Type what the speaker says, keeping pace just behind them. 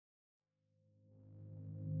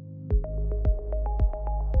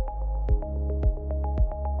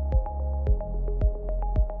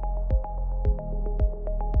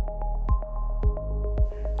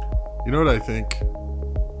You know what I think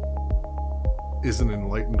is an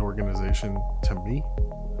enlightened organization to me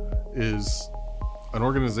is an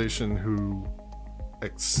organization who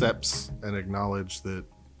accepts and acknowledges that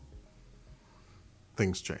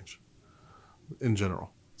things change in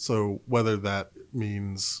general. So whether that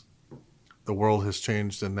means the world has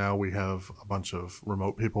changed and now we have a bunch of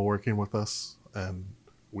remote people working with us and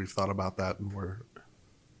we've thought about that and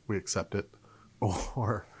we accept it,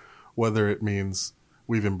 or whether it means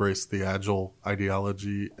we've embraced the agile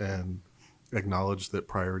ideology and acknowledged that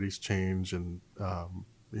priorities change and,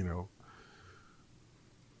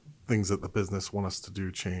 things that the business want us to do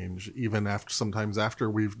change, even sometimes after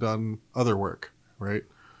we've done other work, right?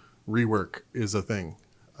 Rework is a thing.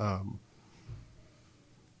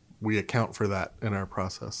 We account for that in our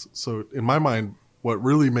process. So in my mind, what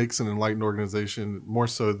really makes an enlightened organization, more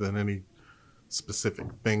so than any specific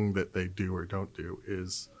thing that they do or don't do,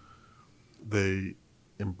 is they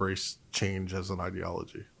embrace change as an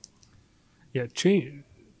ideology. Yeah, change.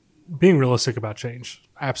 Being realistic about change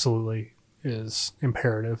absolutely is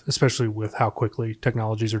imperative, especially with how quickly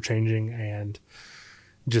technologies are changing and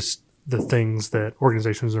just the things that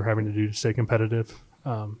organizations are having to do to stay competitive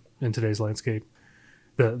in today's landscape.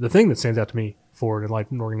 The thing that stands out to me for an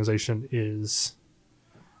enlightened organization is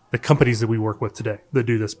the companies that we work with today that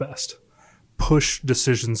do this best push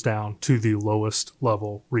decisions down to the lowest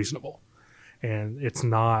level reasonable. And it's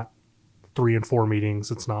not 3 and 4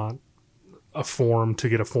 meetings. It's not a form to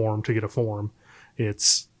get a form to get a form.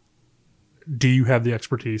 It's, do you have the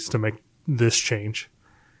expertise to make this change?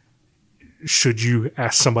 Should you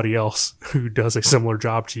ask somebody else who does a similar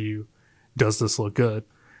job to you, does this look good?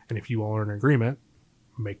 And if you all are in agreement,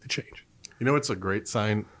 make the change. You know, it's a great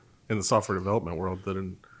sign in the software development world that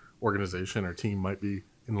an organization or team might be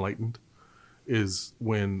enlightened is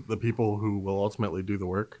when the people who will ultimately do the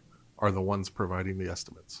work are the ones providing the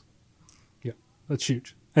estimates. Yeah, that's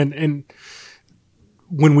huge. And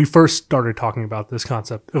when we first started talking about this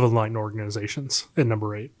concept of enlightened organizations at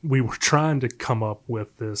number 8, we were trying to come up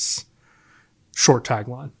with this short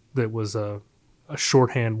tagline that was a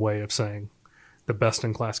shorthand way of saying the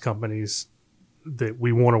best-in-class companies that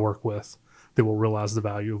we want to work with that will realize the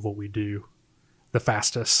value of what we do the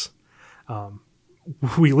fastest.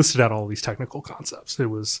 We listed out all these technical concepts. It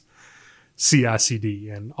was CI/CD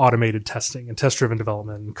and automated testing and test-driven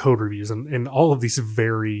development and code reviews and all of these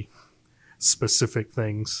very specific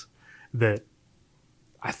things that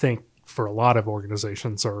I think for a lot of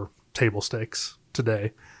organizations are table stakes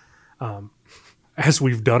today. As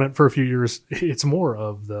we've done it for a few years, it's more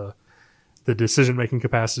of the decision-making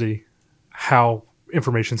capacity, how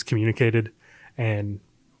information is communicated, and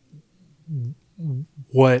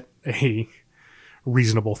what a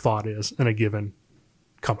reasonable thought is in a given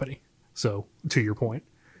company. So to your point,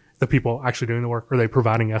 the people actually doing the work, are they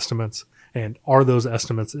providing estimates, and are those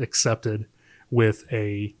estimates accepted with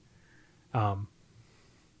a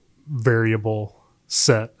variable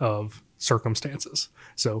set of circumstances?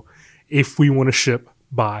 So if we want to ship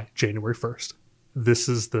by January 1st, this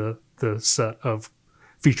is the set of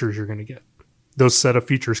features you're going to get. Those set of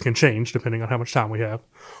features can change depending on how much time we have.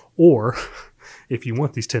 Or if you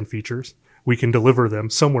want these 10 features, we can deliver them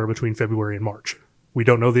somewhere between February and March. We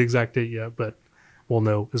don't know the exact date yet, but we'll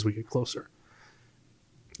know as we get closer.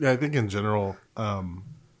 Yeah, I think in general,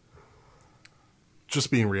 just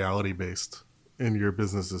being reality-based in your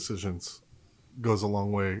business decisions goes a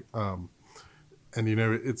long way. And, you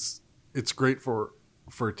know, it's great for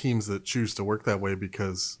teams that choose to work that way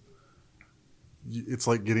because it's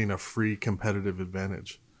like getting a free competitive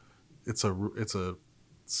advantage. It's a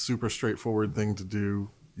super straightforward thing to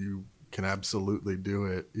do. You can absolutely do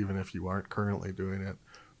it even if you aren't currently doing it.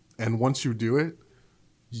 And once you do it,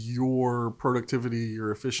 your productivity,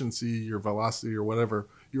 your efficiency, your velocity or whatever,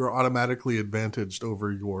 you're automatically advantaged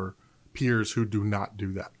over your peers who do not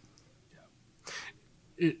do that.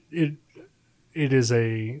 It is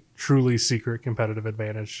a truly secret competitive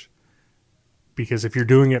advantage because if you're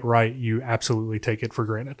doing it right, you absolutely take it for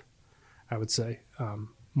granted, I would say.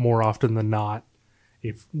 More often than not,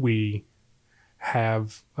 if we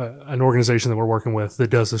have an organization that we're working with that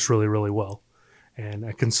does this really, really well, and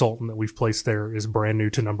a consultant that we've placed there is brand new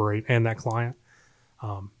to number 8 and that client,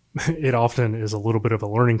 it often is a little bit of a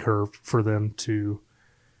learning curve for them to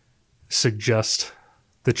suggest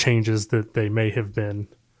the changes that they may have been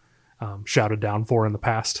shouted down for in the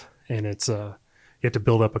past. And it's you have to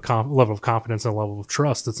build up a level of confidence and a level of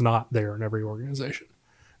trust that's not there in every organization.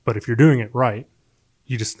 But if you're doing it right,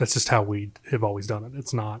 that's just how we have always done it.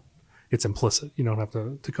 It's implicit. You don't have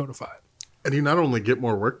to codify it. And you not only get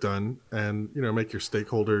more work done and, make your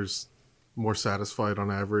stakeholders more satisfied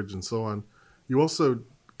on average and so on, you also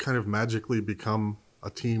kind of magically become a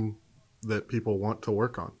team that people want to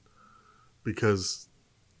work on because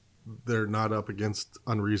they're not up against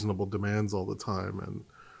unreasonable demands all the time,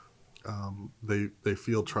 and they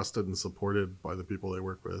feel trusted and supported by the people they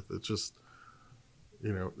work with. It's just,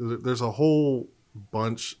 there's a whole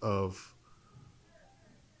bunch of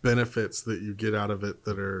benefits that you get out of it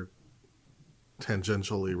that are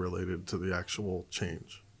tangentially related to the actual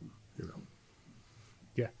change.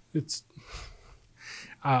 Yeah,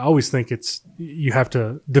 I always think you have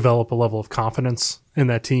to develop a level of confidence in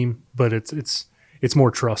that team, but it's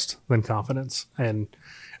more trust than confidence. And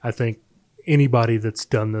I think anybody that's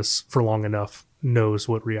done this for long enough knows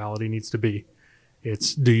what reality needs to be.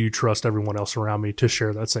 It's, do you trust everyone else around me to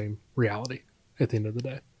share that same reality at the end of the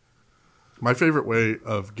day? My favorite way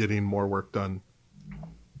of getting more work done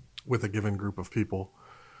with a given group of people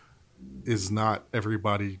is not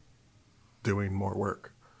everybody doing more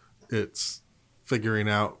work. It's figuring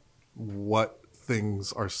out what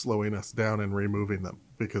things are slowing us down and removing them,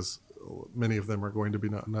 because many of them are going to be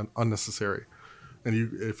not unnecessary.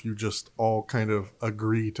 And if you just all kind of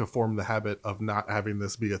agree to form the habit of not having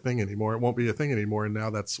this be a thing anymore, it won't be a thing anymore. And now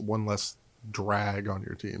that's one less drag on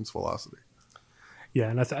your team's velocity. Yeah,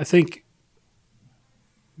 and I think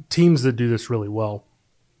teams that do this really well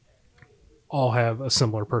all have a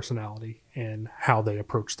similar personality and how they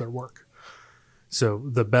approach their work. So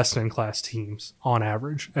the best-in-class teams, on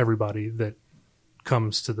average, everybody that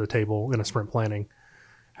comes to the table in a sprint planning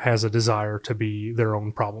has a desire to be their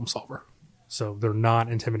own problem solver. So they're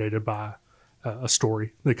not intimidated by a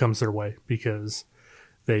story that comes their way, because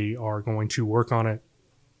they are going to work on it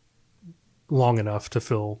long enough to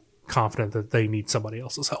feel confident that they need somebody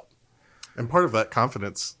else's help. And part of that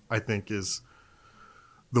confidence, I think, is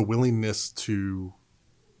the willingness to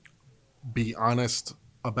be honest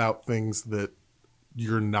about things that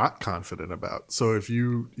you're not confident about. So if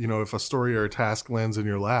if a story or a task lands in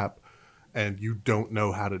your lap and you don't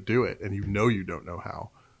know how to do it, and you don't know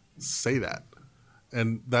how, say that.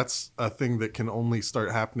 And that's a thing that can only start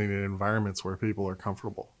happening in environments where people are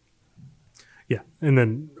comfortable. Yeah, and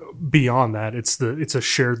then beyond that, it's a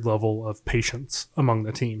shared level of patience among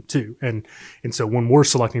the team too. And so when we're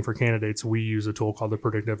selecting for candidates, we use a tool called the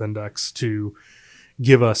predictive index to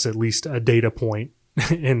give us at least a data point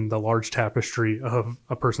in the large tapestry of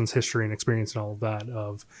a person's history and experience and all of that,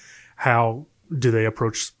 of how do they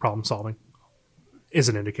approach problem solving is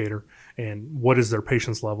an indicator, and what is their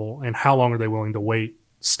patience level, and how long are they willing to wait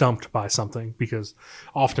stumped by something, because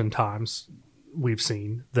oftentimes we've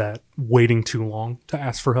seen that waiting too long to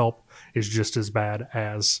ask for help is just as bad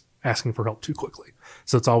as asking for help too quickly.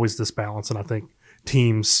 So it's always this balance, and I think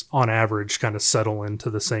teams on average kind of settle into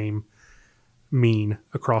the same mean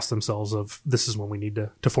across themselves of, this is when we need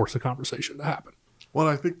to force a conversation to happen. Well,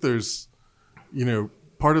 I think there's,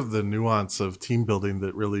 part of the nuance of team building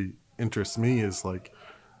that really interests me is, like,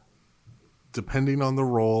 depending on the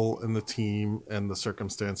role in the team and the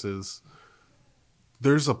circumstances,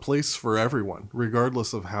 there's a place for everyone,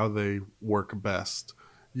 regardless of how they work best.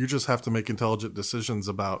 You just have to make intelligent decisions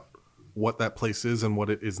about what that place is and what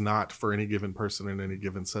it is not for any given person in any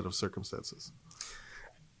given set of circumstances.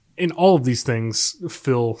 And all of these things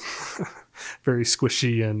feel very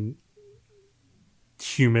squishy and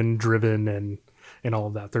human driven and all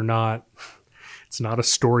of that. It's not a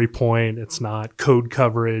story point. It's not code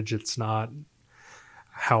coverage. It's not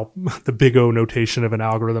how the big O notation of an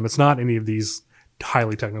algorithm. It's not any of these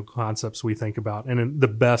highly technical concepts we think about. And in the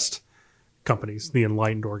best companies, the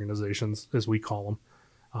enlightened organizations, as we call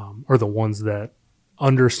them, are the ones that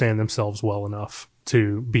understand themselves well enough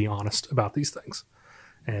to be honest about these things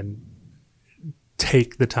and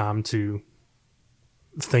take the time to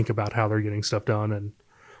think about how they're getting stuff done and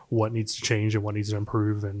what needs to change and what needs to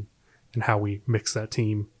improve, and how we mix that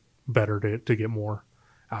team better to get more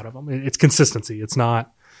out of them. It's consistency. It's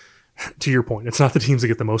not, to your point, it's not the teams that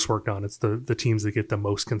get the most work done. It's the teams that get the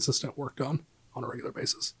most consistent work done on a regular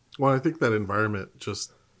basis. Well, I think that environment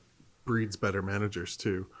just breeds better managers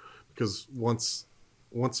too, because once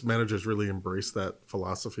managers really embrace that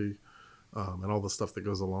philosophy and all the stuff that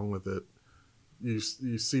goes along with it, you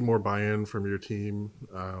see more buy-in from your team.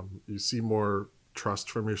 You see more trust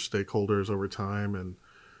from your stakeholders over time, and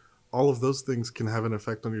all of those things can have an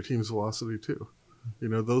effect on your team's velocity too.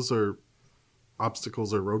 Those are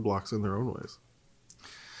obstacles or roadblocks in their own ways.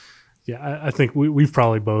 Yeah, I think we've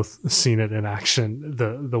probably both seen it in action.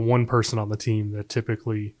 The one person on the team that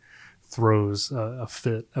typically throws a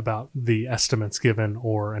fit about the estimates given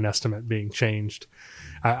or an estimate being changed.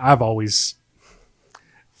 I've always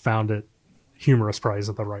found it humorous, probably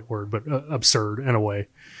isn't the right word, but absurd in a way,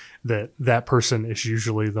 that person is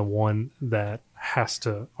usually the one that has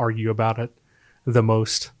to argue about it the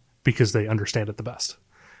most because they understand it the best.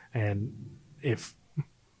 And if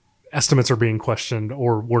estimates are being questioned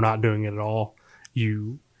or we're not doing it at all,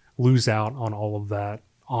 you lose out on all of that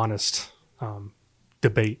honest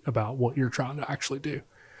debate about what you're trying to actually do.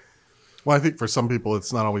 Well, I think for some people,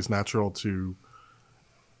 it's not always natural to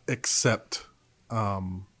accept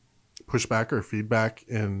pushback or feedback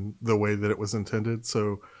in the way that it was intended.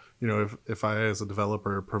 So, if I, as a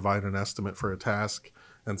developer, provide an estimate for a task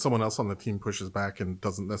and someone else on the team pushes back and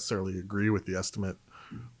doesn't necessarily agree with the estimate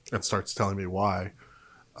and starts telling me why,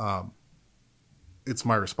 it's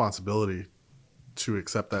my responsibility to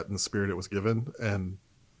accept that in the spirit it was given and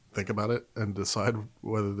think about it and decide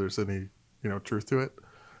whether there's any, truth to it.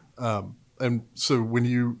 And so when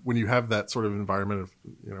you have that sort of environment of,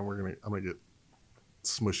 I'm gonna get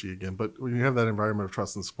smushy again, but when you have that environment of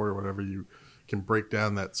trust and support or whatever, you can break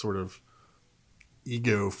down that sort of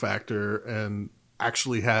ego factor and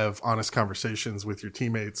actually have honest conversations with your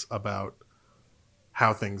teammates about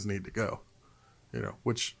how things need to go,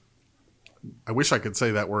 which I wish I could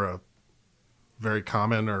say that were a very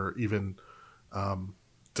common or even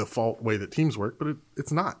default way that teams work, but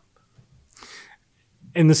it's not.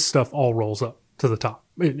 And this stuff all rolls up to the top.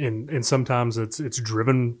 And sometimes it's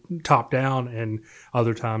driven top down, and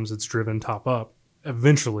other times it's driven top up.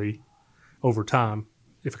 Eventually, over time,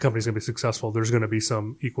 if a company's going to be successful, there's going to be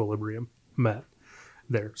some equilibrium met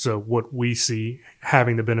there. So what we see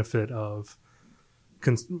having the benefit of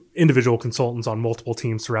individual consultants on multiple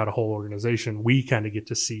teams throughout a whole organization, we kind of get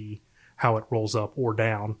to see how it rolls up or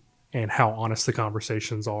down and how honest the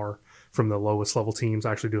conversations are from the lowest level teams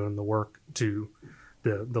actually doing the work to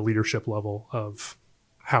the leadership level of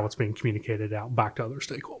how it's being communicated out back to other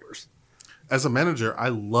stakeholders. As a manager, I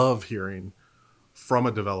love hearing from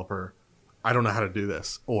a developer, I don't know how to do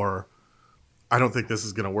this, or I don't think this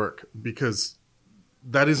is going to work, because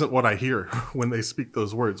that isn't what I hear when they speak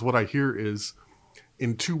those words. What I hear is,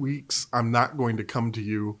 in 2 weeks, I'm not going to come to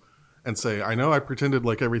you and say, I know I pretended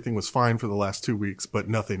like everything was fine for the last 2 weeks, but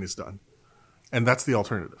nothing is done. And that's the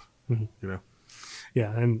alternative,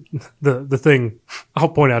 Yeah, and the thing I'll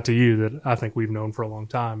point out to you that I think we've known for a long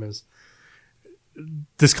time is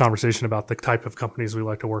this conversation about the type of companies we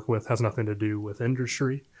like to work with has nothing to do with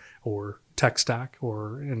industry or tech stack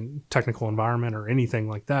or in technical environment or anything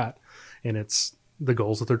like that. And it's the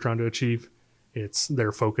goals that they're trying to achieve. It's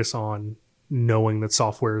their focus on knowing that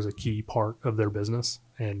software is a key part of their business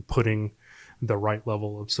and putting the right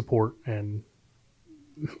level of support and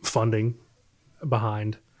funding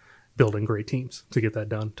behind building great teams to get that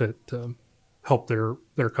done, to help their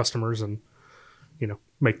customers and,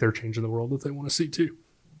 make their change in the world that they want to see too.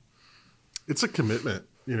 It's a commitment,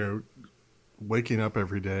 waking up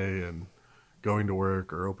every day and going to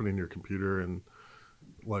work or opening your computer, and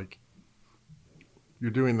like,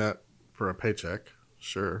 you're doing that for a paycheck,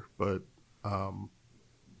 sure, but I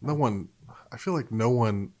feel like no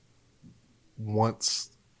one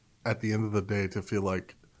wants at the end of the day to feel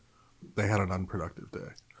like they had an unproductive day.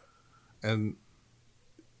 And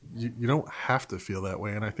you don't have to feel that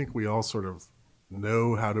way. And I think we all sort of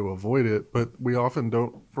know how to avoid it, but we often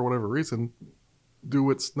don't, for whatever reason, do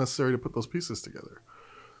what's necessary to put those pieces together.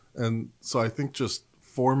 And so I think just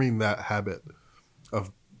forming that habit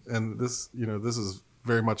of, and this is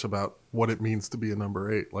very much about what it means to be a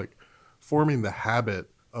number 8, like forming the habit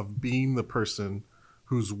of being the person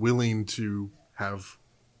who's willing to have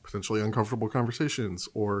potentially uncomfortable conversations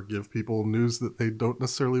or give people news that they don't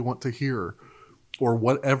necessarily want to hear or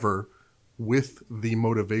whatever, with the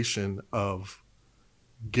motivation of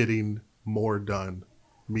getting more done,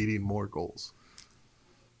 meeting more goals.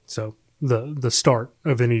 So the start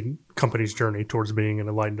of any company's journey towards being an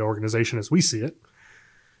enlightened organization, as we see it,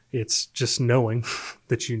 it's just knowing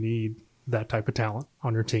that you need that type of talent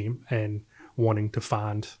on your team and wanting to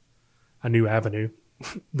find a new avenue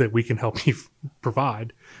that we can help you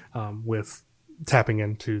provide with tapping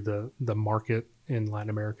into the market in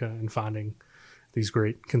Latin America and finding these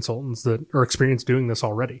great consultants that are experienced doing this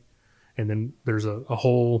already. And then there's a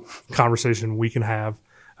whole conversation we can have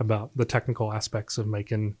about the technical aspects of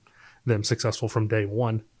making them successful from day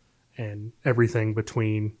one, and everything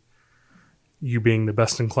between you being the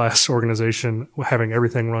best in class organization, having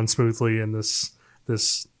everything run smoothly in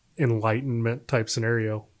this enlightenment type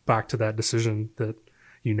scenario, back to that decision that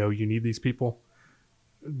you need these people.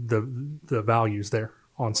 The value's there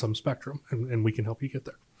on some spectrum, and we can help you get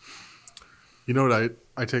there. You know what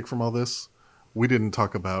I take from all this? We didn't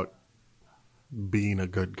talk about being a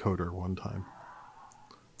good coder one time.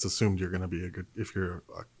 It's assumed you're going to be if you're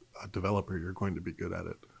a developer, you're going to be good at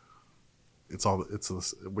it.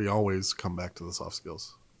 We always come back to the soft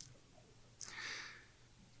skills.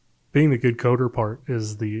 being the good coder part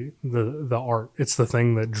is the art. It's the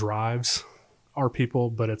thing that drives our people,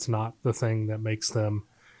 but it's not the thing that makes them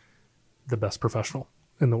the best professional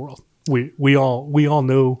in the world. We all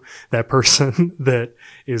know that person that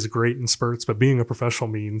is great in spurts, but being a professional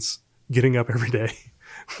means getting up every day,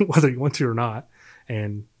 whether you want to or not,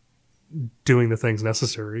 and doing the things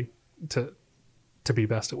necessary to be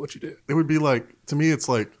best at what you do. It would be like, to me, it's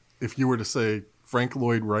like if you were to say Frank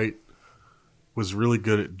Lloyd Wright was really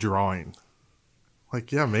good at drawing.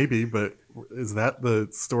 Like, yeah, maybe, but is that the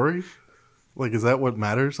story? Like, is that what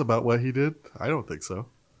matters about what he did? I don't think so.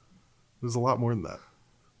 There's a lot more than that.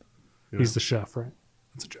 You know? He's the chef, right?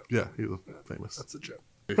 That's a joke. Yeah, he was famous. That's a joke.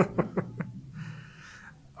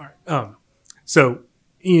 All right. So,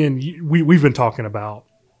 Ian, we've been talking about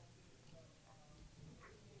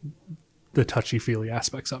the touchy-feely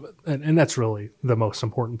aspects of it, and that's really the most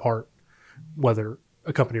important part, whether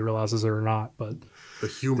a company realizes it or not. But the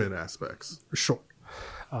human aspects. Sure.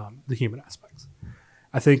 The human aspects.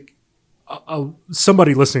 I think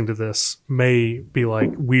somebody listening to this may be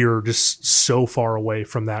like, we are just so far away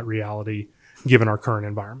from that reality given our current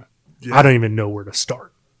environment. Yeah. I don't even know where to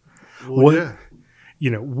start. Well, yeah.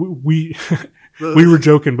 You know, we were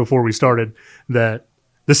joking before we started that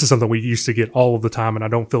this is something we used to get all of the time, and I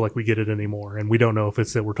don't feel like we get it anymore. And we don't know if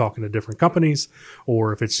it's that we're talking to different companies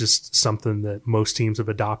or if it's just something that most teams have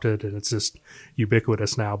adopted and it's just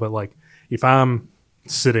ubiquitous now. But like, if I'm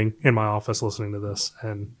sitting in my office listening to this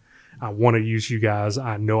and I want to use you guys,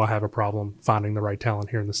 I know I have a problem finding the right talent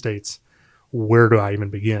here in the States. Where do I even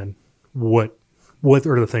begin? What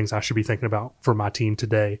are the things I should be thinking about for my team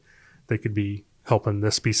today that could be helping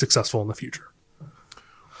this be successful in the future?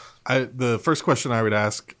 The first question I would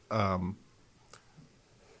ask,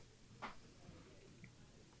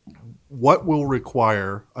 what will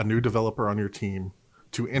require a new developer on your team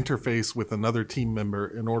to interface with another team member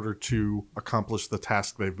in order to accomplish the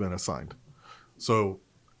task they've been assigned? So,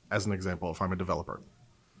 as an example, if I'm a developer,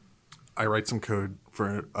 I write some code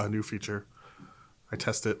for a new feature. I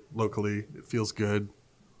test it locally. It feels good.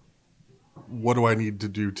 What do I need to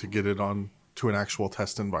do to get it on to an actual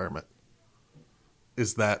test environment?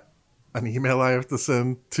 Is that an email I have to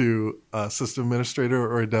send to a system administrator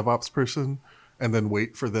or a DevOps person and then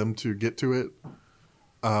wait for them to get to it?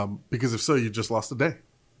 Because if so, you just lost a day,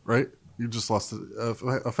 right? You just lost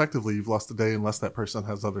effectively, you've lost a day unless that person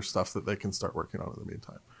has other stuff that they can start working on in the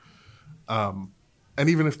meantime. And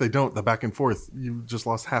even if they don't, the back and forth, you just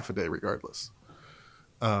lost half a day regardless.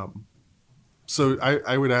 So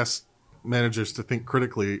I would ask managers to think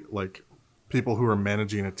critically, like people who are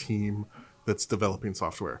managing a team that's developing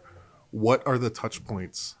software. What are the touch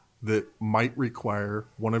points that might require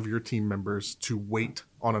one of your team members to wait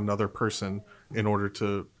on another person in order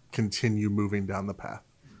to continue moving down the path?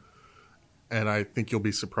 And I think you'll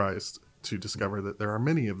be surprised to discover that there are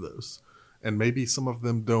many of those. And maybe some of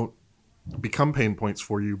them don't become pain points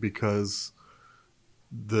for you because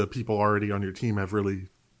the people already on your team have really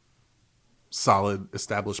solid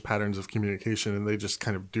established patterns of communication and they just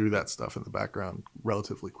kind of do that stuff in the background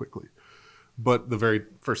relatively quickly. But the very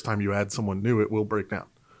first time you add someone new, it will break down.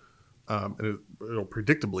 And it'll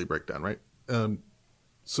predictably break down, right?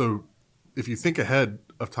 So if you think ahead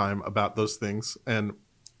of time about those things, and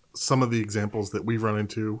some of the examples that we've run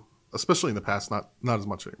into, especially in the past, not as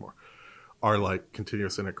much anymore, are like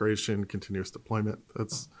continuous integration, continuous deployment.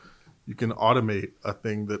 You can automate a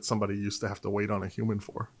thing that somebody used to have to wait on a human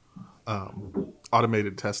for.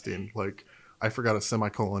 Automated testing, like I forgot a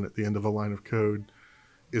semicolon at the end of a line of code.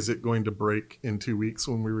 Is it going to break in 2 weeks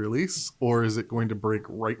when we release, or is it going to break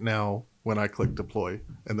right now when I click deploy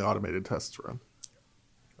and the automated tests run?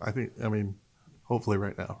 I mean, hopefully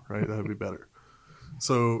right now, right? That would be better.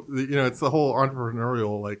 So, it's the whole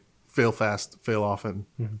entrepreneurial, like fail fast, fail often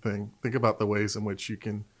thing. Think about the ways in which you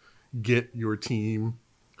can get your team,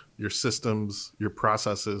 your systems, your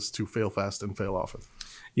processes to fail fast and fail often.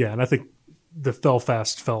 Yeah, and I think the fail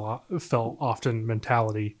fast, fail often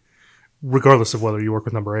mentality, regardless of whether you work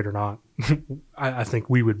with number 8 or not, I think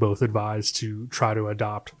we would both advise to try to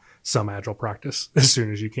adopt some agile practice as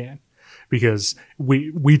soon as you can, because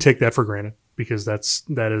we take that for granted because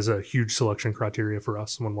that is a huge selection criteria for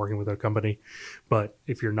us when working with a company. But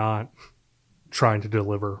if you're not trying to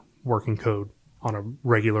deliver working code on a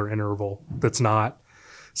regular interval, that's not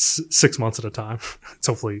 6 months at a time, it's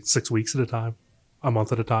hopefully 6 weeks at a time, a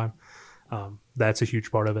month at a time. That's a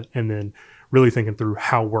huge part of it. And then really thinking through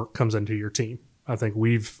how work comes into your team. I think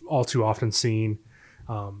we've all too often seen,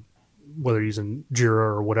 whether using Jira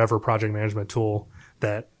or whatever project management tool,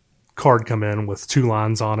 that card come in with 2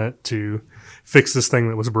 lines on it to fix this thing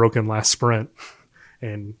that was broken last sprint.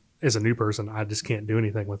 And as a new person, I just can't do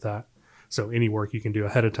anything with that. So any work you can do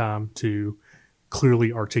ahead of time to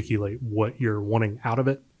clearly articulate what you're wanting out of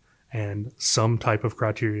it and some type of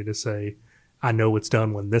criteria to say, I know it's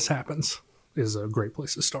done when this happens, is a great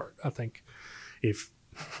place to start. I think if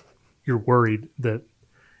you're worried that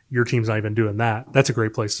your team's not even doing that, that's a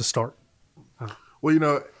great place to start.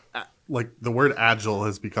 Well, like the word agile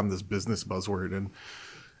has become this business buzzword, and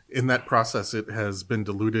in that process, it has been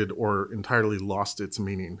diluted or entirely lost its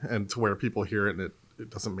meaning, and to where people hear it and it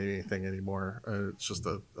doesn't mean anything anymore. It's just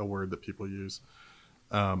a word that people use.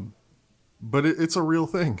 But it's a real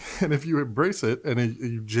thing. And if you embrace it and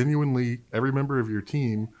you genuinely, every member of your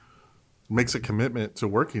team makes a commitment to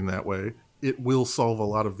working that way, it will solve a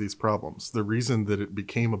lot of these problems. The reason that it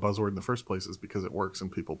became a buzzword in the first place is because it works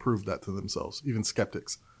and people proved that to themselves, even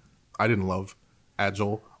skeptics. I didn't love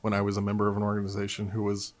Agile when I was a member of an organization who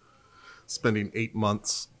was spending 8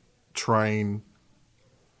 months trying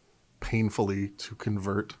painfully to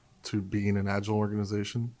convert to being an Agile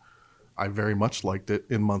organization. I very much liked it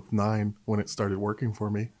in month 9 when it started working for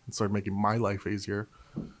me and started making my life easier.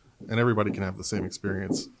 And everybody can have the same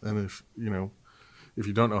experience. And if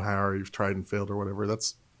you don't know how, or you've tried and failed or whatever,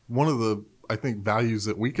 that's one of the, I think, values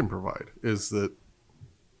that we can provide, is that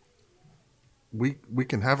we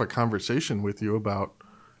can have a conversation with you about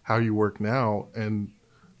how you work now, and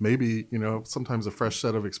maybe, sometimes a fresh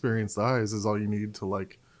set of experienced eyes is all you need to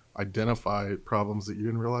like identify problems that you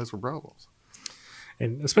didn't realize were problems.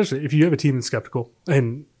 And especially if you have a team that's skeptical,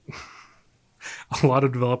 and a lot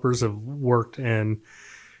of developers have worked in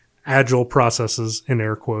agile processes, in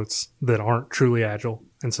air quotes, that aren't truly agile,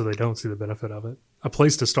 and so they don't see the benefit of it. A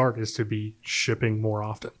place to start is to be shipping more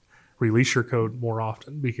often, release your code more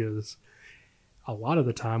often, because a lot of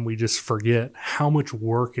the time we just forget how much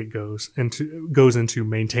work it goes into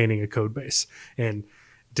maintaining a code base. And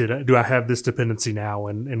do I have this dependency now,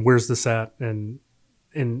 and where's this at, and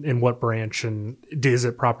in what branch, and is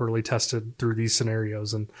it properly tested through these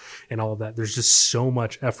scenarios, and all of that. There's just so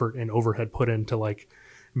much effort and overhead put into like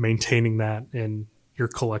maintaining that in your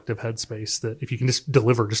collective headspace, that if you can just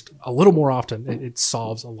deliver just a little more often, it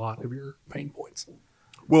solves a lot of your pain points.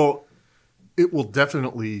 Well, it will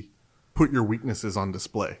definitely put your weaknesses on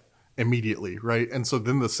display immediately, right? And so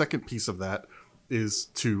then the second piece of that is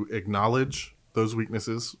to acknowledge those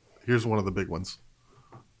weaknesses. Here's one of the big ones.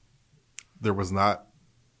 There was not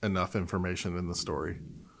enough information in the story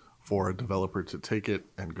for a developer to take it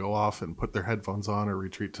and go off and put their headphones on or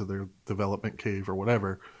retreat to their development cave or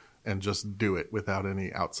whatever and just do it without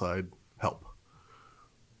any outside help.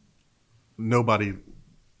 Nobody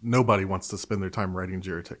wants to spend their time writing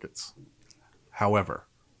JIRA tickets. However,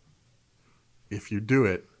 if you do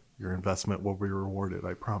it, your investment will be rewarded,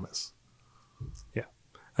 I promise. Yeah.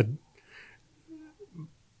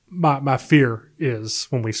 My fear is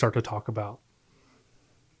when we start to talk about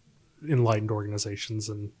enlightened organizations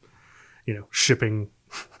and, shipping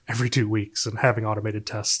every 2 weeks and having automated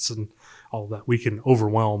tests and all of that, we can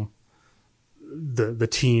overwhelm the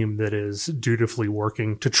team that is dutifully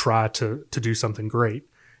working to try to do something great,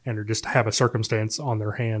 and or just have a circumstance on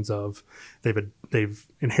their hands of they've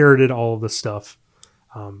inherited all of this stuff.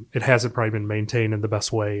 It hasn't probably been maintained in the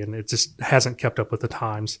best way, and it just hasn't kept up with the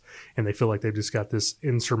times, and they feel like they've just got this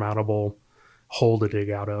insurmountable hole to dig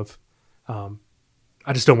out of.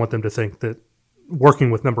 I just don't want them to think that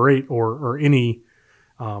working with number 8 or any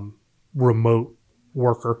remote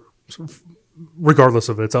worker, regardless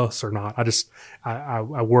of it's us or not, I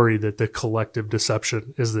worry that the collective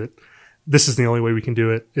deception is that this is the only way we can do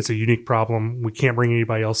it. It's a unique problem. We can't bring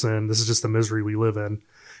anybody else in. This is just the misery we live in.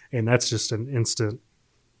 And that's just an instant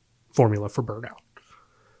formula for burnout.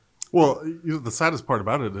 Well, the saddest part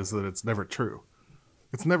about it is that it's never true.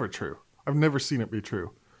 It's never true. I've never seen it be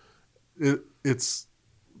true. It's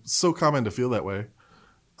so common to feel that way,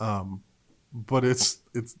 but it's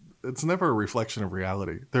never a reflection of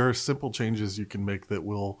reality. There are simple changes you can make that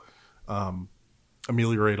will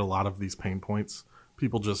ameliorate a lot of these pain points.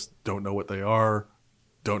 People just don't know what they are,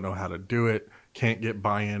 don't know how to do it, can't get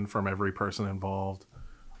buy-in from every person involved,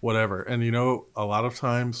 whatever. And a lot of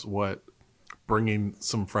times what bringing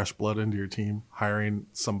some fresh blood into your team, hiring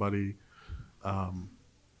somebody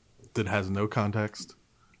that has no context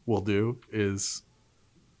will do is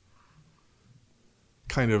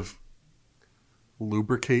kind of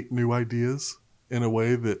lubricate new ideas in a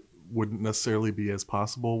way that wouldn't necessarily be as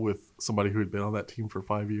possible with somebody who had been on that team for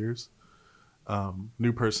 5 years.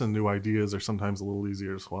 New person, new ideas are sometimes a little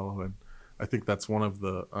easier to swallow. And I think that's one of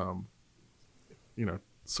the,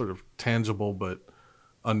 sort of tangible but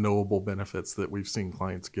unknowable benefits that we've seen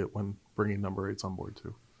clients get when bringing number 8s on board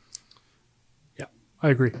too. Yeah. I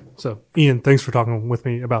agree. So, Ian, thanks for talking with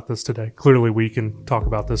me about this today. Clearly, we can talk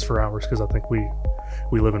about this for hours because I think we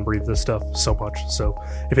live and breathe this stuff so much. So,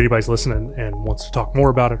 if anybody's listening and wants to talk more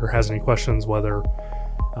about it or has any questions, whether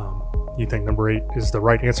you think number 8 is the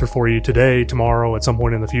right answer for you today, tomorrow, at some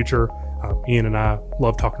point in the future, Ian and I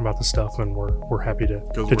love talking about this stuff, and we're happy to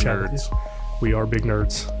chat with you. We are big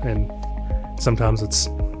nerds, and sometimes it's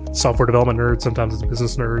software development nerds, sometimes it's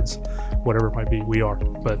business nerds, whatever it might be, we are.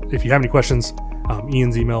 But if you have any questions,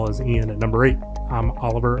 Ian's email is ian@number8. I'm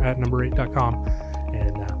oliver@number8.com.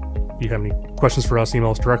 And if you have any questions for us, email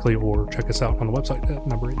us directly or check us out on the website at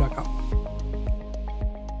number8.com.